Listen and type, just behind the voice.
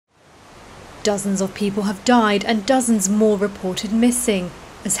Dozens of people have died and dozens more reported missing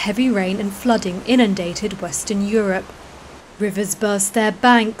as heavy rain and flooding inundated Western Europe. Rivers burst their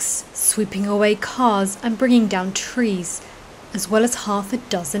banks, sweeping away cars and bringing down trees, as well as half a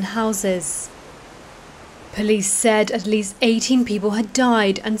dozen houses. Police said at least 18 people had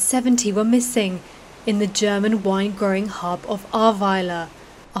died and 70 were missing in the German wine-growing hub of Ahrweiler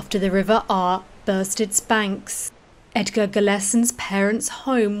after the River Ahr burst its banks. Edgar Galessen's parents'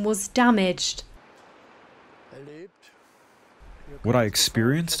 home was damaged. What I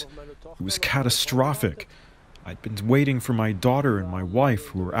experienced, it was catastrophic. I'd been waiting for my daughter and my wife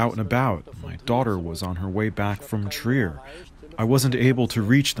who were out and about. My daughter was on her way back from Trier. I wasn't able to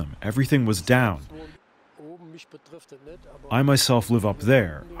reach them. Everything was down. I myself live up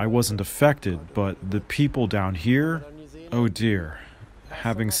there. I wasn't affected, but the people down here, oh dear.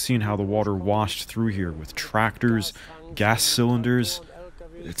 Having seen how the water washed through here with tractors, gas cylinders,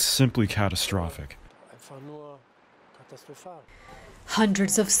 it's simply catastrophic.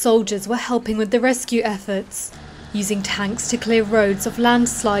 Hundreds of soldiers were helping with the rescue efforts, using tanks to clear roads of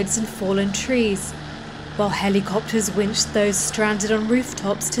landslides and fallen trees, while helicopters winched those stranded on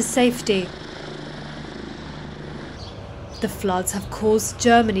rooftops to safety. The floods have caused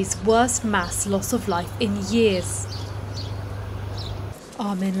Germany's worst mass loss of life in years.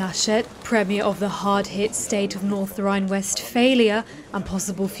 Armin Laschet, Premier of the hard-hit state of North Rhine-Westphalia and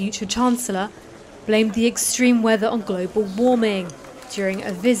possible future Chancellor, blamed the extreme weather on global warming during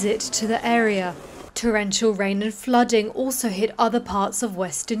a visit to the area. Torrential rain and flooding also hit other parts of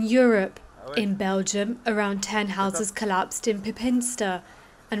Western Europe. In Belgium, around 10 houses collapsed in Pipinster,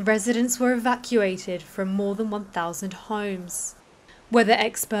 and residents were evacuated from more than 1,000 homes. Weather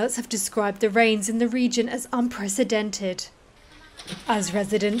experts have described the rains in the region as unprecedented. As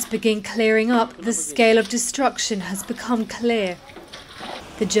residents begin clearing up, the scale of destruction has become clear.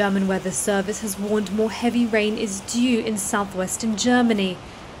 The German Weather Service has warned more heavy rain is due in southwestern Germany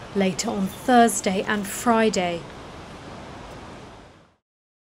later on Thursday and Friday.